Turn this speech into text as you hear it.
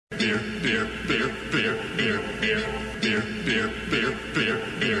Do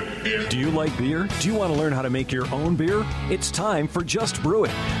you like beer? Do you want to learn how to make your own beer? It's time for Just Brew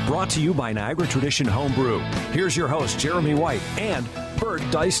It, brought to you by Niagara Tradition Homebrew. Here's your host, Jeremy White and Bert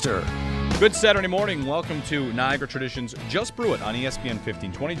Deister. Good Saturday morning. Welcome to Niagara Tradition's Just Brew It on ESPN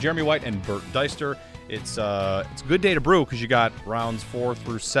 1520. Jeremy White and Bert Deister. It's a good day to brew because you got rounds 4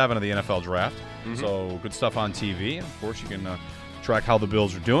 through 7 of the NFL draft. So good stuff on TV. And of course, you can track how the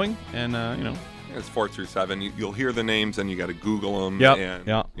Bills are doing. And, It's 4 through 7. You'll hear the names, and you got to Google them.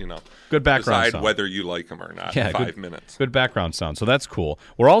 Good background decide sound. Whether you like them or not in 5 minutes. Good background sound. So that's cool.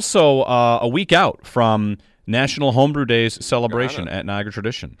 We're also a week out from National Homebrew Days celebration at Niagara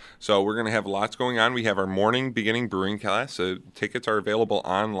Tradition. So we're going to have lots going on. We have our morning beginning brewing class. So tickets are available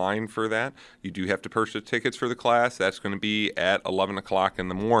online for that. You do have to purchase tickets for the class. That's going to be at 11 o'clock in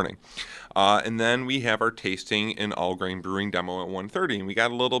the morning. And then we have our tasting and all-grain brewing demo at 1:30. And we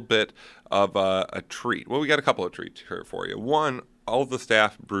got a little bit of a treat. Well, we got a couple of treats here for you. One, all of the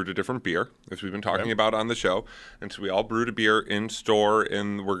staff brewed a different beer, as we've been talking about on the show. And so we all brewed a beer in store,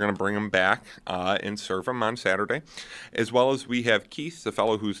 and we're going to bring them back and serve them on Saturday. As well as we have Keith, the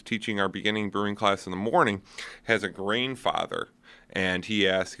fellow who's teaching our beginning brewing class in the morning, has a grainfather. And he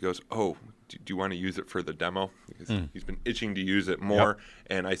goes, oh, do you want to use it for the demo? Because he's been itching to use it more.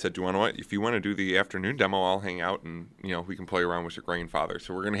 And I said, if you want to do the afternoon demo, I'll hang out and, we can play around with your grainfather.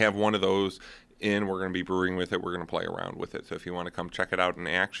 So we're going to have one of those in. We're going to be brewing with it. We're going to play around with it. So if you want to come check it out in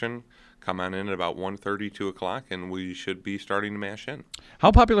action, come on in at about 1:30, 2 o'clock, and we should be starting to mash in.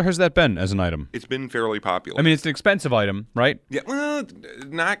 How popular has that been as an item? It's been fairly popular. I mean, it's an expensive item, right? Yeah, well,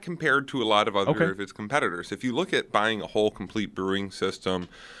 not compared to a lot of other of its competitors. If you look at buying a whole complete brewing system,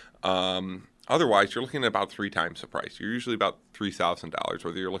 otherwise, you're looking at about 3 times the price. You're usually about $3,000,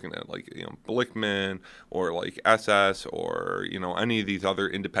 whether you're looking at Blickman or like SS or any of these other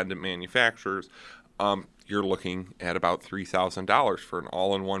independent manufacturers. You're looking at about $3,000 for an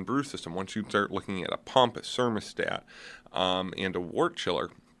all-in-one brew system. Once you start looking at a pump, a thermostat, and a wort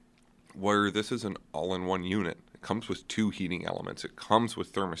chiller, where this is an all-in-one unit. It comes with 2 heating elements. It comes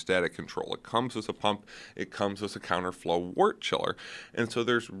with thermostatic control. It comes with a pump. It comes with a counterflow wort chiller. And so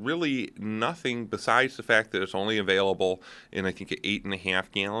there's really nothing besides the fact that it's only available in, I think,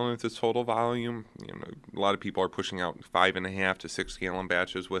 8.5 gallon is its total volume. A lot of people are pushing out 5.5 to 6 gallon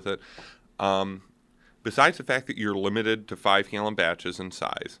batches with it. Besides the fact that you're limited to 5 gallon batches in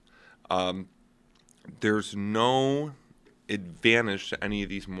size, there's no advantage to any of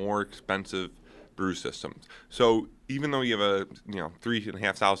these more expensive brew systems. So even though you have a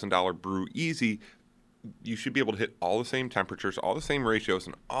 $3,500 brew easy, you should be able to hit all the same temperatures, all the same ratios,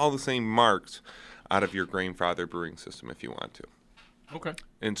 and all the same marks out of your grainfather brewing system if you want to. Okay.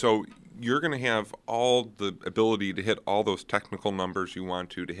 And so you're going to have all the ability to hit all those technical numbers you want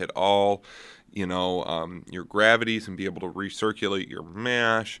to hit all, your gravities and be able to recirculate your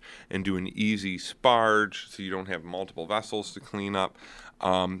mash and do an easy sparge so you don't have multiple vessels to clean up.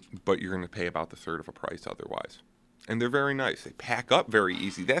 But you're going to pay about the third of a price otherwise. And they're very nice. They pack up very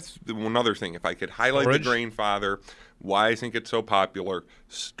easy. That's another thing. If I could highlight the grainfather, why I think it's so popular,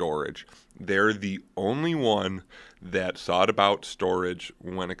 storage. They're the only one that thought about storage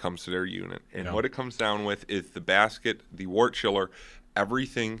when it comes to their unit. And what it comes down with is the basket, the wort chiller,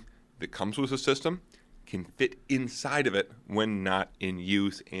 everything that comes with the system can fit inside of it when not in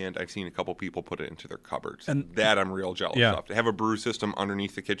use, and I've seen a couple people put it into their cupboards. And that I'm real jealous of. To have a brew system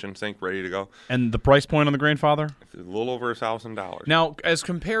underneath the kitchen sink ready to go. And the price point on the grainfather? It's a little over $1,000. Now, as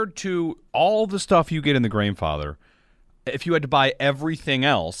compared to all the stuff you get in the grainfather, if you had to buy everything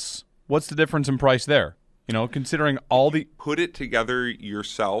else, what's the difference in price there? Considering all the... Put it together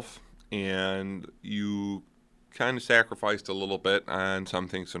yourself, and you kind of sacrificed a little bit on some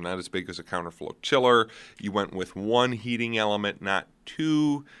things, so not as big as a counterflow chiller. You went with 1 heating element, not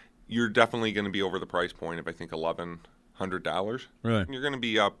 2. You're definitely going to be over the price point of, I think, $1,100. Really? You're going to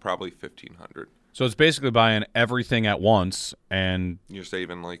be up probably $1,500. So it's basically buying everything at once, and you're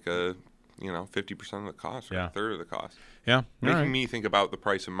saving like 50% of the cost, or a third of the cost. Yeah. Making me think about the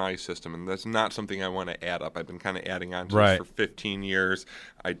price of my system, and that's not something I want to add up. I've been kind of adding on to this for 15 years.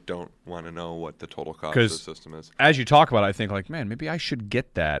 I don't want to know what the total cost of the system is. As you talk about it, I think, maybe I should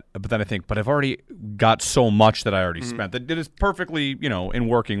get that. But then I think, I've already got so much that I already spent. That it is perfectly, in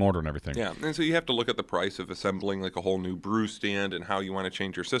working order and everything. Yeah, and so you have to look at the price of assembling like a whole new brew stand and how you want to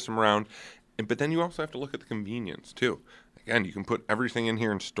change your system around. But then you also have to look at the convenience, too. Again, you can put everything in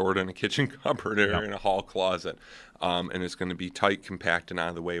here and store it in a kitchen cupboard or in a hall closet, and it's going to be tight, compact, and out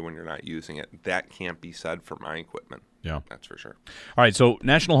of the way when you're not using it. That can't be said for my equipment. Yeah. That's for sure. All right, so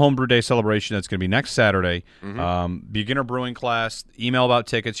National Homebrew Day celebration, that's going to be next Saturday. Beginner brewing class, email about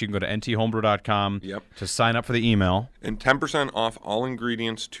tickets. You can go to nthomebrew.com to sign up for the email. And 10% off all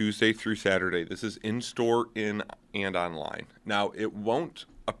ingredients Tuesday through Saturday. This is in-store, and online. Now, it won't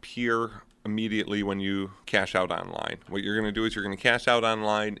appear immediately when you cash out online. What you're going to do is you're going to cash out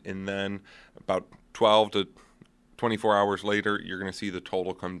online, and then about 12 to 24 hours later, you're going to see the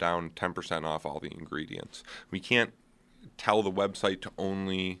total come down 10% off all the ingredients. We can't tell the website to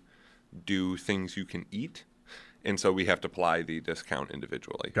only do things you can eat, and so we have to apply the discount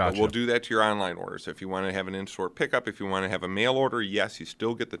individually. Gotcha. But we'll do that to your online orders. If you want to have an in-store pickup, if you want to have a mail order, yes, you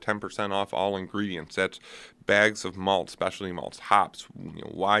still get the 10% off all ingredients. That's bags of malt, specialty malts, hops,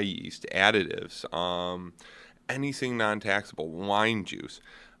 Y yeast, additives, anything non-taxable, wine juice,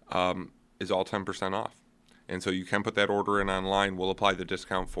 is all 10% off. And so you can put that order in online. We'll apply the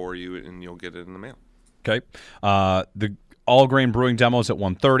discount for you, and you'll get it in the mail. Okay. The all-grain brewing demos at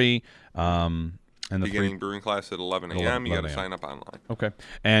 1:30. And the beginning brewing class at 11 a.m. You got to sign up online. Okay.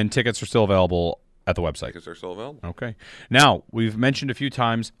 And tickets are still available at the website. Tickets are still available. Okay. Now, we've mentioned a few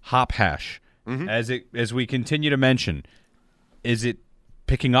times hop hash. As we continue to mention, is it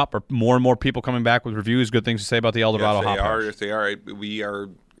picking up? Are more and more people coming back with reviews, good things to say about the El Dorado hop hash? Yes, they are. We are,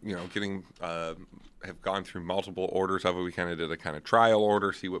 getting... have gone through multiple orders of it. We kind of did a kind of trial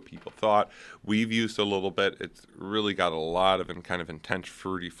order, see what people thought. We've used a little bit. It's really got a lot of kind of intense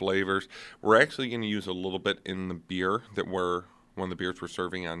fruity flavors. We're actually going to use a little bit in the beer one of the beers we're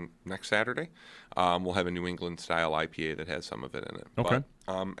serving on next Saturday. We'll have a New England style IPA that has some of it in it. Okay.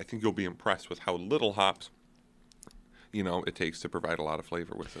 But, I think you'll be impressed with how little hops it takes to provide a lot of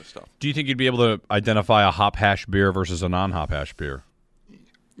flavor with this stuff. Do you think you'd be able to identify a hop hash beer versus a non-hop hash beer?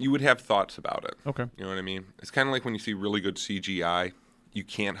 You would have thoughts about it. Okay. You know what I mean? It's kind of like when you see really good CGI, you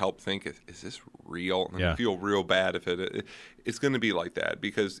can't help think, is this real? And you feel real bad if it's going to be like that,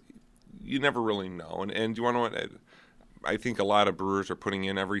 because you never really know. And you want to know what? I think a lot of brewers are putting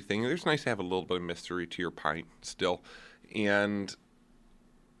in everything. It's nice to have a little bit of mystery to your pint still. And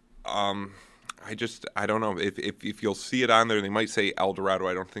I don't know. If you'll see it on there, they might say El Dorado.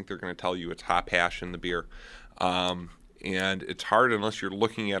 I don't think they're going to tell you it's hop hash in the beer. And it's hard unless you're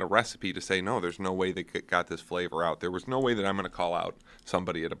looking at a recipe to say, no, there's no way they got this flavor out. There was no way that I'm going to call out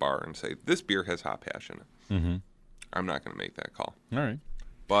somebody at a bar and say, this beer has hop hash in it. Mm-hmm. I'm not going to make that call. All right.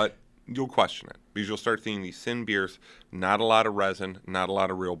 But you'll question it, because you'll start seeing these thin beers, not a lot of resin, not a lot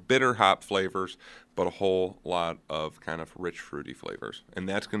of real bitter hop flavors, but a whole lot of kind of rich, fruity flavors. And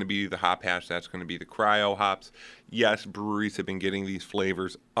that's going to be the hop hash. That's going to be the cryo hops. Yes, breweries have been getting these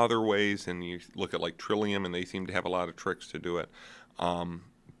flavors other ways, and you look at like Trillium, and they seem to have a lot of tricks to do it.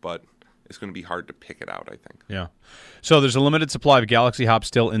 But it's going to be hard to pick it out, I think. Yeah. So there's a limited supply of Galaxy hops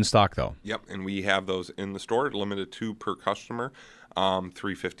still in stock, though. Yep, and we have those in the store, limited 2 per customer,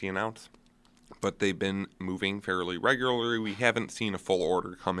 $3.50 an ounce. But they've been moving fairly regularly. We haven't seen a full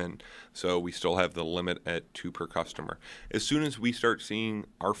order come in, so we still have the limit at 2 per customer. As soon as we start seeing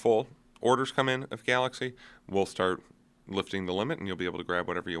our full orders come in of Galaxy, we'll start lifting the limit, and you'll be able to grab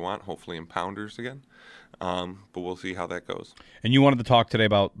whatever you want, hopefully in pounders again. But we'll see how that goes. And you wanted to talk today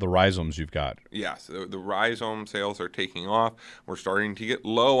about the rhizomes you've got. Yes, the rhizome sales are taking off. We're starting to get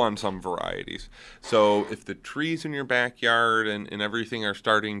low on some varieties. So if the trees in your backyard and everything are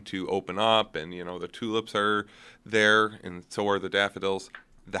starting to open up, and the tulips are there, and so are the daffodils,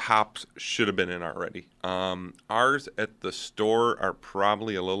 the hops should have been in already. Ours at the store are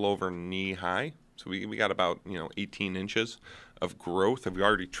probably a little over knee high. So we got about 18 inches of growth. We've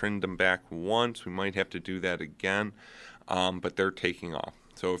already trimmed them back once. We might have to do that again, but they're taking off.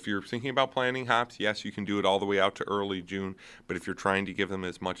 So if you're thinking about planting hops, yes, you can do it all the way out to early June. But if you're trying to give them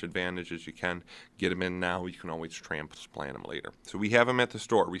as much advantage as you can, get them in now. You can always transplant them later. So we have them at the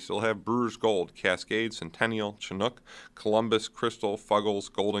store. We still have Brewer's Gold, Cascade, Centennial, Chinook, Columbus, Crystal,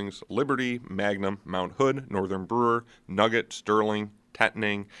 Fuggles, Goldings, Liberty, Magnum, Mount Hood, Northern Brewer, Nugget, Sterling,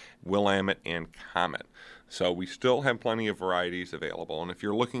 Tetning, Willamette, and Comet. So we still have plenty of varieties available. And if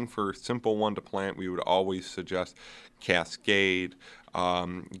you're looking for a simple one to plant, we would always suggest Cascade,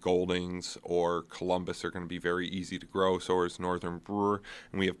 Goldings, or Columbus are going to be very easy to grow. So is Northern Brewer.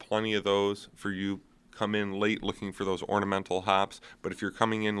 And we have plenty of those for you. Come in late looking for those ornamental hops. But if you're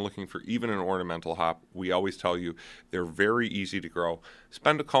coming in looking for even an ornamental hop, we always tell you they're very easy to grow.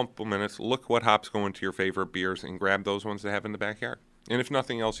 Spend a couple minutes, look what hops go into your favorite beers, and grab those ones to have in the backyard. And if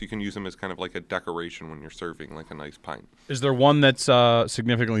nothing else, you can use them as kind of like a decoration when you're serving like a nice pint. Is there one that's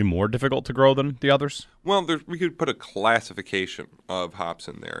significantly more difficult to grow than the others? Well, we could put a classification of hops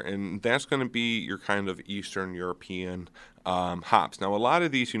in there, and that's going to be your kind of Eastern European hops. Now, a lot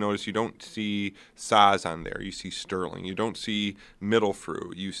of these, you notice you don't see Saaz on there. You see Sterling. You don't see Middle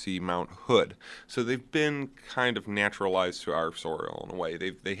Fruit. You see Mount Hood. So they've been kind of naturalized to our soil in a way.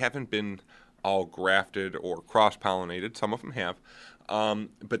 They haven't been all grafted or cross-pollinated. Some of them have.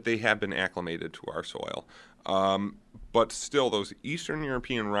 But they have been acclimated to our soil. But still, those Eastern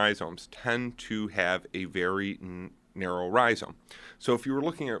European rhizomes tend to have a very narrow rhizome. So if you were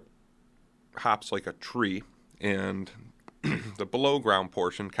looking at hops like a tree and the below ground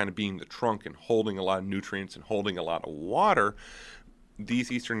portion kind of being the trunk and holding a lot of nutrients and holding a lot of water,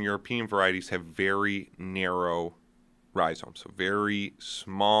 these Eastern European varieties have very narrow rhizomes, so very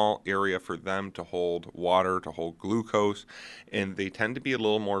small area for them to hold water, to hold glucose, and they tend to be a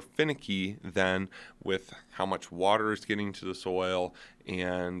little more finicky than with how much water is getting to the soil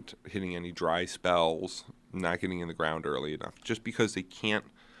and hitting any dry spells, not getting in the ground early enough, just because they can't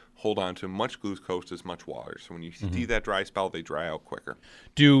hold on to much glucose as much water. So when you see that dry spell, they dry out quicker.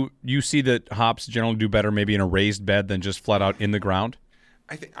 Do you see that hops generally do better maybe in a raised bed than just flat out in the ground?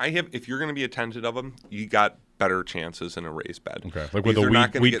 If you're going to be a tented of them, you got better chances in a raised bed. Okay, like with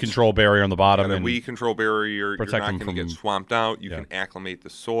a weed control barrier on the bottom. And a weed control barrier, you're not going to get swamped out. You can acclimate the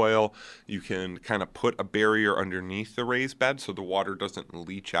soil. You can kind of put a barrier underneath the raised bed so the water doesn't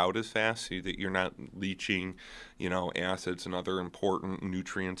leach out as fast, so that you're not leaching, acids and other important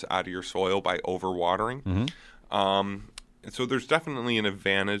nutrients out of your soil by overwatering. So there's definitely an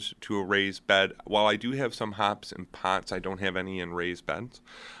advantage to a raised bed. While I do have some hops in pots, I don't have any in raised beds.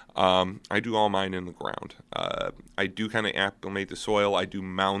 I do all mine in the ground. I do kind of acclimate the soil. I do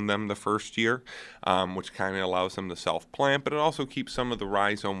mound them the first year, which kind of allows them to self-plant, but it also keeps some of the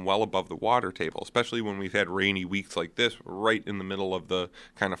rhizome well above the water table, especially when we've had rainy weeks like this, right in the middle of the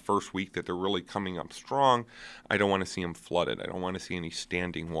kind of first week that they're really coming up strong. I don't want to see them flooded. I don't want to see any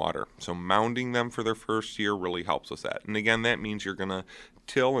standing water. So mounding them for their first year really helps with that. And again, that means you're going to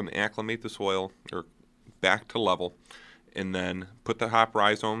till and acclimate the soil or back to level, and then put the hop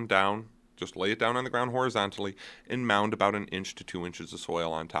rhizome down, just lay it down on the ground horizontally, and mound about 1 inch to 2 inches of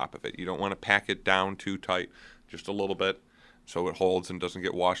soil on top of it. You don't want to pack it down too tight, just a little bit, so it holds and doesn't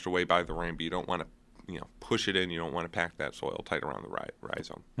get washed away by the rain. But you don't want to push it in. You don't want to pack that soil tight around the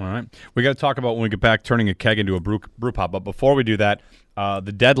rhizome. All right. We got to talk about when we get back turning a keg into a brew pop. But before we do that,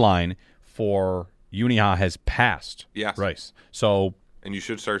 the deadline for Uniha has passed. Yes. Right. So... And you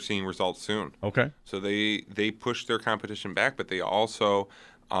should start seeing results soon. Okay. So they pushed their competition back, but they also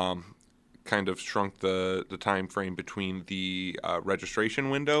kind of shrunk the time frame between the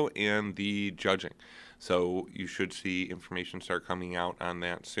registration window and the judging. So you should see information start coming out on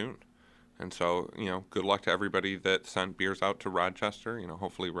that soon. And so, good luck to everybody that sent beers out to Rochester,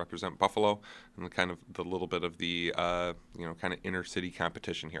 hopefully represent Buffalo and the little bit of the, kind of inner city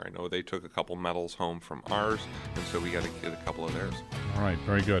competition here. I know they took a couple medals home from ours, and so we got to get a couple of theirs. All right,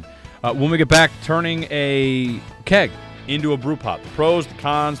 very good. When we get back, turning a keg into a brew pop. The pros, the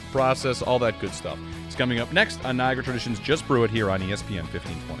cons, the process, all that good stuff. It's coming up next on Niagara Traditions Just Brew It here on ESPN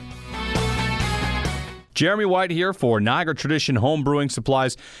 1520. Jeremy White here for Niagara Tradition Home Brewing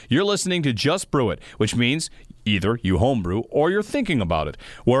Supplies. You're listening to Just Brew It, which means either you homebrew or you're thinking about it.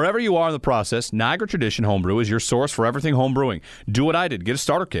 Wherever you are in the process, Niagara Tradition Homebrew is your source for everything home brewing. Do what I did. Get a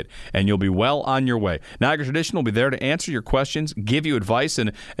starter kit, and you'll be well on your way. Niagara Tradition will be there to answer your questions, give you advice,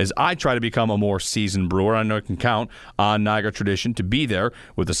 and as I try to become a more seasoned brewer, I know I can count on Niagara Tradition to be there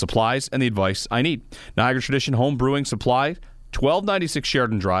with the supplies and the advice I need. Niagara Tradition Home Brewing Supply, 1296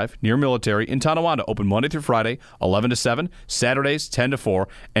 Sheridan Drive, near Military, in Tonawanda. Open Monday through Friday, 11 to 7, Saturdays, 10 to 4,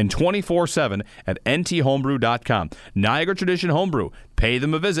 and 24/7 at nthomebrew.com. Niagara Tradition Homebrew. Pay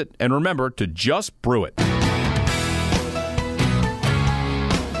them a visit, and remember to just brew it.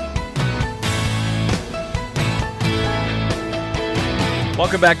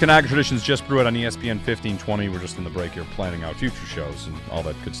 Welcome back to Niagara Traditions Just Brew It on ESPN 1520. We're just in the break here planning out future shows and all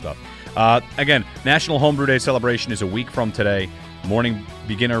that good stuff. Again, National Homebrew Day celebration is a week from today. Morning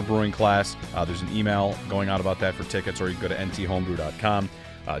beginner brewing class. There's an email going out about that for tickets, or you can go to nthomebrew.com.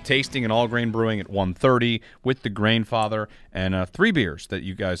 Tasting and all grain brewing at 1:30 with the Grainfather, and 3 beers that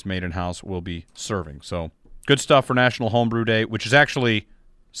you guys made in-house will be serving. So good stuff for National Homebrew Day, which is actually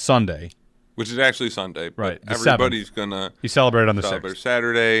Sunday. Right. Everybody's going to celebrate on the 6th.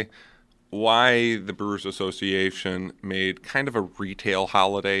 Saturday. Why the Brewers Association made kind of a retail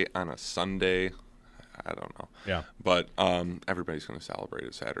holiday on a Sunday, I don't know. Yeah. But everybody's going to celebrate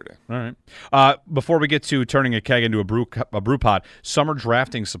it Saturday. All right. Before we get to turning a keg into a brew pot, summer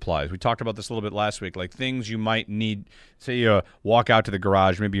drafting supplies. We talked about this a little bit last week, like things you might need. Say you walk out to the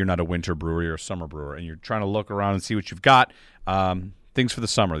garage. Maybe you're not a winter brewer, you're a summer brewer, and you're trying to look around and see what you've got. Things for the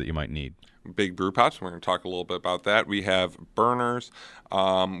summer that you might need. Big brew pots. We're going to talk a little bit about that. We have burners.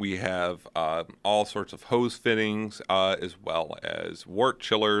 We have all sorts of hose fittings, as well as wort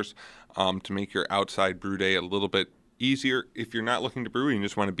chillers to make your outside brew day a little bit easier. If you're not looking to brew and you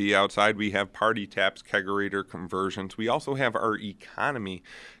just want to be outside, we have party taps, kegerator conversions. We also have our economy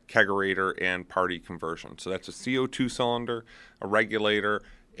kegerator and party conversion. So that's a CO2 cylinder, a regulator,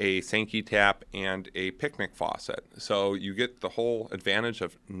 a Sankey tap, and a picnic faucet. So you get the whole advantage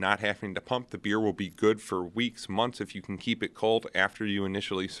of not having to pump. The beer will be good for weeks, months if you can keep it cold after you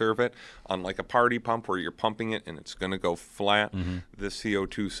initially serve it. Unlike a party pump where you're pumping it and it's going to go flat, the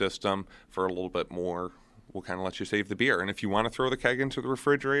CO2 system for a little bit more will kind of let you save the beer. And if you want to throw the keg into the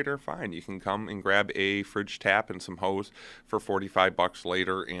refrigerator, fine. You can come and grab a fridge tap and some hose for $45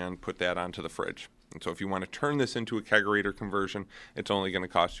 later and put that onto the fridge. And so if you want to turn this into a kegerator conversion, it's only going to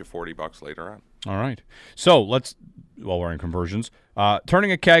cost you $40 later on. All right. So let's, while we're in conversions,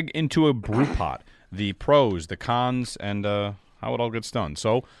 turning a keg into a brew pot, the pros, the cons, and how it all gets done.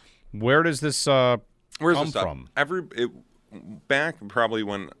 So where does this come from? Back probably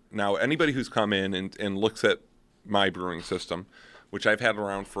when, now anybody who's come in and looks at my brewing system, which I've had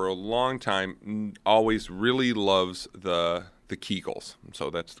around for a long time, always really loves the Kegels. So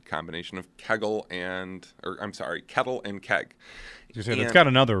that's the combination of kettle and keg. It's got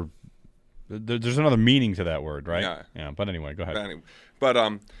another, there's another meaning to that word, right? Yeah. But anyway, go ahead.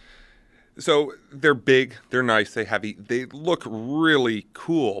 So they're big, they're nice, they're heavy, they look really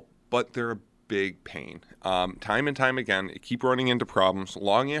cool, but they're a big pain. Time and time again, I keep running into problems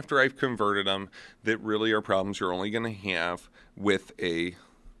long after I've converted them that really are problems you're only going to have with a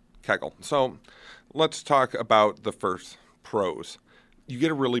kegel. So let's talk about the first pros. You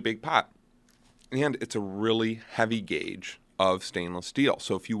get a really big pot, and it's a really heavy gauge of stainless steel.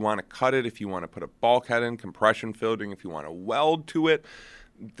 So if you want to cut it, if you want to put a bulkhead in, compression fielding, if you want to weld to it,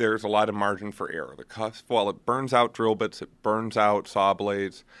 there's a lot of margin for error. The cusp, while it burns out drill bits, it burns out saw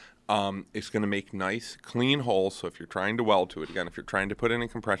blades. It's going to make nice, clean holes. So if you're trying to weld to it, again, if you're trying to put in a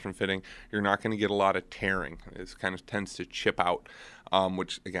compression fitting, you're not going to get a lot of tearing. It kind of tends to chip out,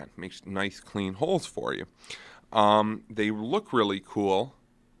 which, again, makes nice, clean holes for you. They look really cool,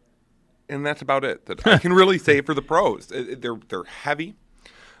 and that's about it that I can really say for the pros. They're heavy.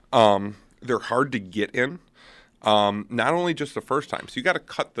 They're hard to get in. Not only just the first time. So you got to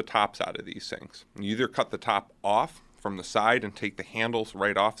cut the tops out of these things. You either cut the top off from the side and take the handles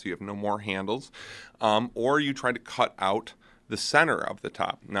right off so you have no more handles, or you try to cut out the center of the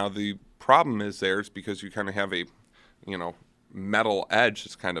top. Now the problem is because you kind of have a, metal edge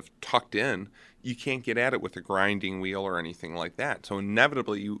that's kind of tucked in, you can't get at it with a grinding wheel or anything like that. So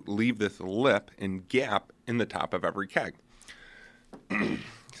inevitably you leave this lip and gap in the top of every keg. So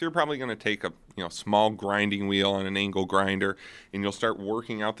you're probably going to take a small grinding wheel and an angle grinder, and you'll start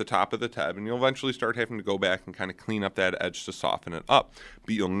working out the top of the tab, and you'll eventually start having to go back and kind of clean up that edge to soften it up.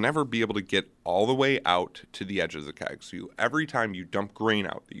 But you'll never be able to get all the way out to the edge of the keg. So every time you dump grain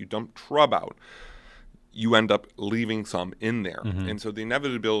out, you dump trub out, you end up leaving some in there. Mm-hmm. And so the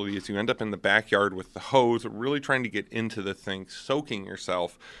inevitability is you end up in the backyard with the hose, really trying to get into the thing, soaking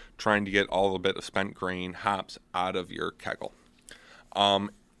yourself, trying to get all the bit of spent grain, hops out of your kegel.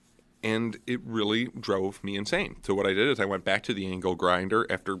 And it really drove me insane. So what I did is I went back to the angle grinder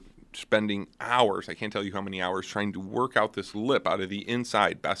after spending hours, I can't tell you how many hours, trying to work out this lip out of the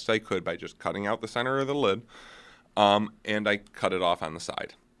inside best I could by just cutting out the center of the lid, and I cut it off on the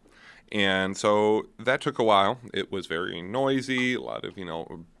side. And so that took a while. It was very noisy, a lot of,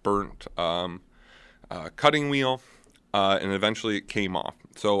 burnt cutting wheel, and eventually it came off.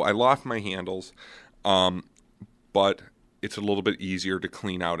 So I lost my handles, but it's a little bit easier to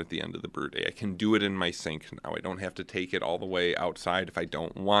clean out at the end of the brew day. I can do it in my sink now. I don't have to take it all the way outside if I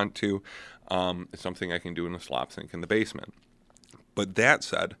don't want to. It's something I can do in a slop sink in the basement. But that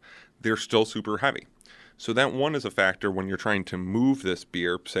said, they're still super heavy. So that one is a factor when you're trying to move this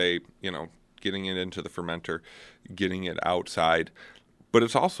beer, say, getting it into the fermenter, getting it outside. But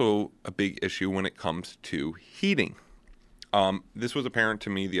it's also a big issue when it comes to heating. This was apparent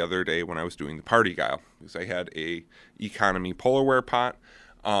to me the other day when I was doing the party guile, because I had a economy Polarware pot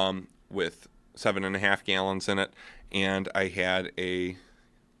with 7.5 gallons in it, and I had a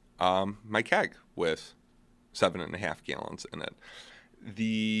my keg with 7.5 gallons in it.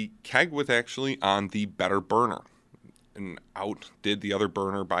 The keg was actually on the better burner. and outdid the other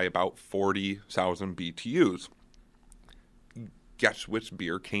burner by about 40,000 BTUs. Guess which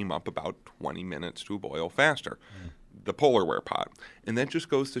beer came up about 20 minutes to a boil faster? The Polarware pot. And that just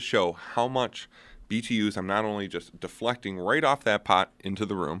goes to show how much BTUs I'm not only just deflecting right off that pot into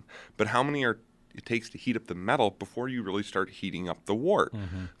the room, but how many it takes to heat up the metal before you really start heating up the wort.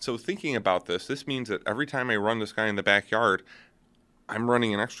 So thinking about this means that every time I run this guy in the backyard, I'm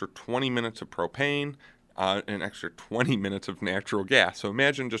running an extra 20 minutes of propane, an extra 20 minutes of natural gas. So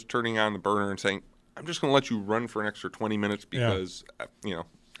imagine just turning on the burner and saying, I'm just going to let you run for an extra 20 minutes because,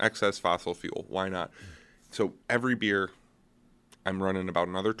 excess fossil fuel. Why not? So every beer, I'm running about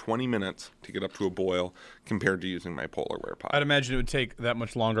another 20 minutes to get up to a boil compared to using my Polarware pot. I'd imagine it would take that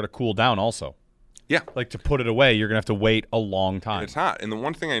much longer to cool down also. Yeah. Like to put it away, you're going to have to wait a long time. And it's hot. And the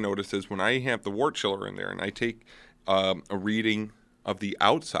one thing I notice is when I have the wort chiller in there and I take a reading of the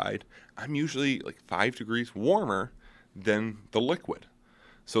outside, I'm usually like 5 degrees warmer than the liquid.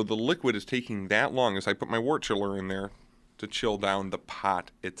 So the liquid is taking that long as I put my wort chiller in there to chill down the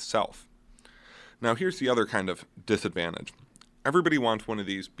pot itself. Now here's the other kind of disadvantage. Everybody wants one of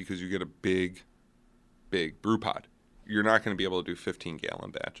these because you get a big brew pot. You're not going to be able to do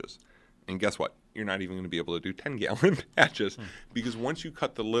 15-gallon batches. And guess what? You're not even going to be able to do 10-gallon batches because once you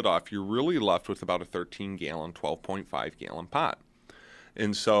cut the lid off, you're really left with about a 13-gallon, 12.5-gallon pot.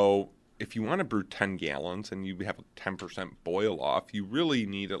 And so if you want to brew 10 gallons and you have a 10% boil off, you really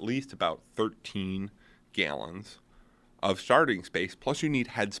need at least about 13 gallons of starting space, plus you need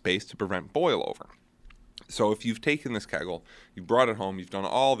head space to prevent boil over. So if you've taken this kegel, you brought it home, you've done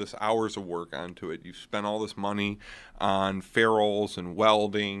all this hours of work onto it, you've spent all this money on ferrules and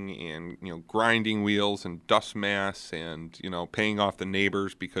welding and grinding wheels and dust mass and paying off the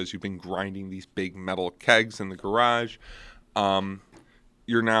neighbors because you've been grinding these big metal kegs in the garage,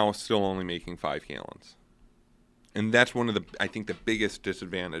 you're now still only making 5 gallons. And that's one of I think the biggest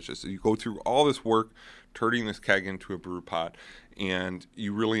disadvantages. You go through all this work turning this keg into a brew pot, and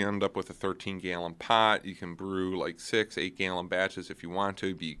you really end up with a 13-gallon pot. You can brew like 6, 8-gallon batches if you want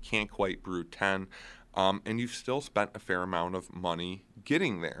to, but you can't quite brew 10. And you've still spent a fair amount of money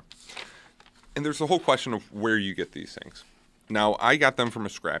getting there. And there's the whole question of where you get these things. Now, I got them from a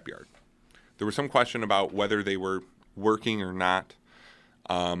scrapyard. There was some question about whether they were working or not.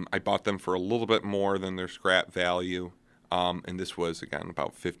 I bought them for a little bit more than their scrap value, and this was, again,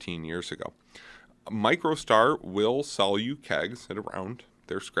 about 15 years ago. MicroStar will sell you kegs at around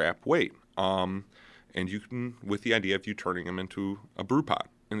their scrap weight, and you can, with the idea of you turning them into a brew pot.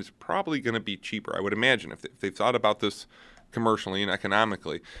 And it's probably going to be cheaper, I would imagine. If they've thought about this commercially and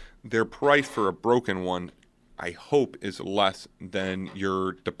economically, their price for a broken one, I hope, is less than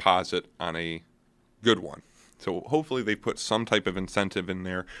your deposit on a good one. So hopefully they put some type of incentive in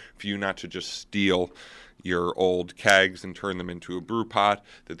there for you not to just steal your old kegs and turn them into a brew pot,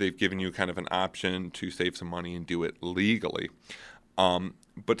 that they've given you kind of an option to save some money and do it legally.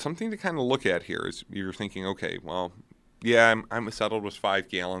 But something to kind of look at here is you're thinking, okay, well, yeah, I'm settled with 5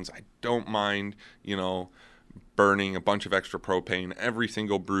 gallons. I don't mind, burning a bunch of extra propane every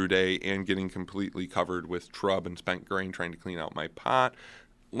single brew day and getting completely covered with trub and spent grain trying to clean out my pot.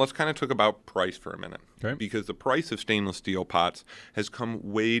 Let's kind of talk about price for a minute, okay? Because the price of stainless steel pots has come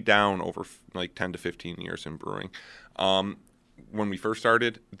way down over like 10 to 15 years in brewing. When we first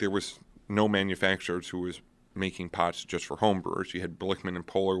started, there was no manufacturers who was making pots just for home brewers. You had Blickman and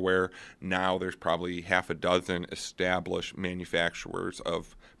Polarware. Now there's probably half a dozen established manufacturers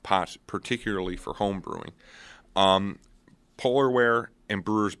of pots, particularly for home brewing. Polarware and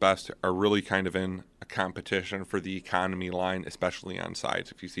Brewer's Best are really kind of in a competition for the economy line, especially on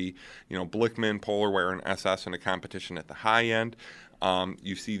sides. If you see, Blickman, Polarware, and SS in a competition at the high end,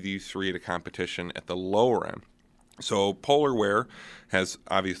 you see these three at a competition at the lower end. So Polarware has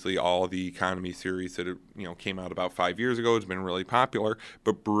obviously all the economy series that came out about 5 years ago. It's been really popular,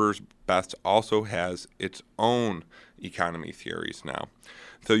 but Brewer's Best also has its own economy series now.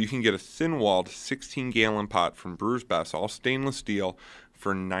 So you can get a thin-walled 16-gallon pot from Brewer's Best, all stainless steel,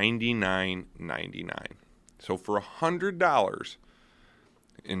 for $99.99. So for $100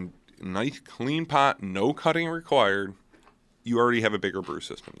 in a nice clean pot, no cutting required, you already have a bigger brew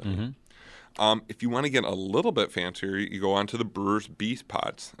system than me. If you want to get a little bit fancier, you go on to the Brewer's Beast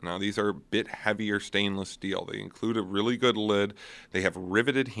pots. Now, these are a bit heavier stainless steel. They include a really good lid. They have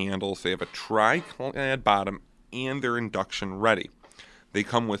riveted handles. They have a tri-clad bottom, and they're induction ready. They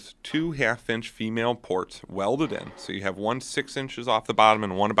come with 2 half-inch female ports welded in. So you have one 6 inches off the bottom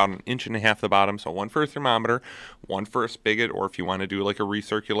and one about 1.5 inches the bottom. So one for a thermometer, one for a spigot, or if you want to do like a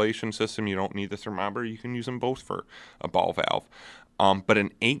recirculation system, you don't need the thermometer. You can use them both for a ball valve. But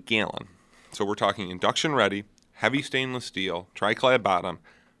an 8-gallon. So we're talking induction ready, heavy stainless steel, tri-clad bottom,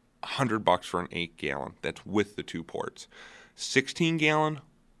 $100 for an 8-gallon. That's with the 2 ports. 16-gallon,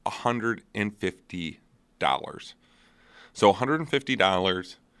 $150. So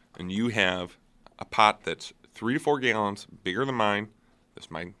 $150, and you have a pot that's 3 to 4 gallons, bigger than mine. This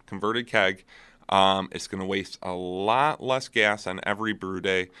is my converted keg. It's going to waste a lot less gas on every brew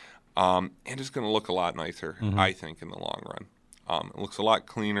day, and it's going to look a lot nicer, I think, in the long run. It looks a lot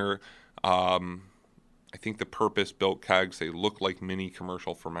cleaner. I think the purpose-built kegs, they look like mini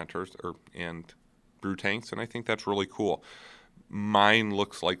commercial fermenters and brew tanks, and I think that's really cool. Mine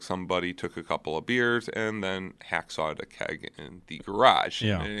looks like somebody took a couple of beers and then hacksawed a keg in the garage.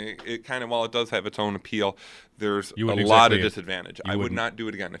 Yeah. It kind of, while it does have its own appeal, there's a lot of disadvantage. I would not do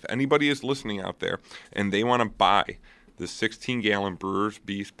it again. If anybody is listening out there and they want to buy the 16-gallon Brewer's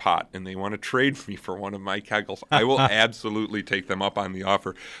Beast pot and they want to trade me for one of my kegels, I will absolutely take them up on the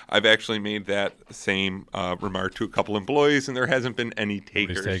offer. I've actually made that same remark to a couple employees, and there hasn't been any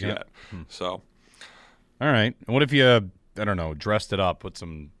takers yet. So, all right. And what if you, I don't know, dressed it up, put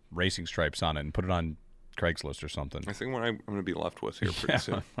some racing stripes on it, and put it on Craigslist or something? I think what I'm going to be left with here pretty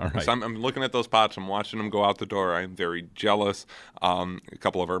soon. All right. So I'm looking at those pots. I'm watching them go out the door. I'm very jealous. A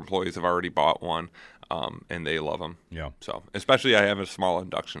couple of our employees have already bought one, and they love them. Yeah. So especially I have a small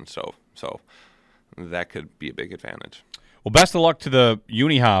induction stove, so that could be a big advantage. Well, best of luck to the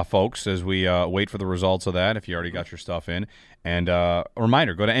Uniha folks as we wait for the results of that, if you already got your stuff in. And a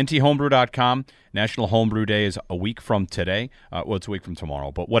reminder, go to nthomebrew.com. National Homebrew Day is a week from today. Well, it's a week from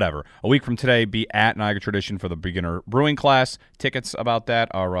tomorrow, but whatever. A week from today, be at Niagara Tradition for the beginner brewing class. Tickets about that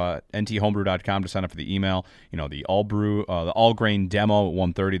are nthomebrew.com to sign up for the email. You know, the all grain demo at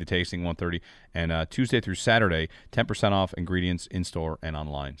 1:30, the tasting 1:30, and Tuesday through Saturday, 10% off ingredients in store and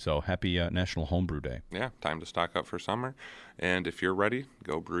online. So happy National Homebrew Day. Yeah, time to stock up for summer. And if you're ready,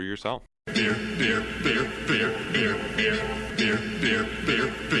 go brew yourself. Beer, beer, beer, beer, beer, beer, beer, beer,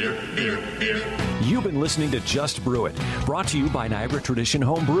 beer, beer, beer, beer. You've been listening to Just Brew It, brought to you by Niagara Tradition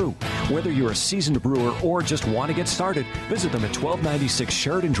Home Brew. Whether you're a seasoned brewer or just want to get started, visit them at 1296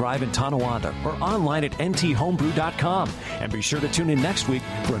 Sheridan Drive in Tonawanda or online at nthomebrew.com. And be sure to tune in next week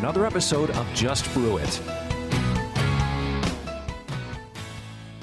for another episode of Just Brew It.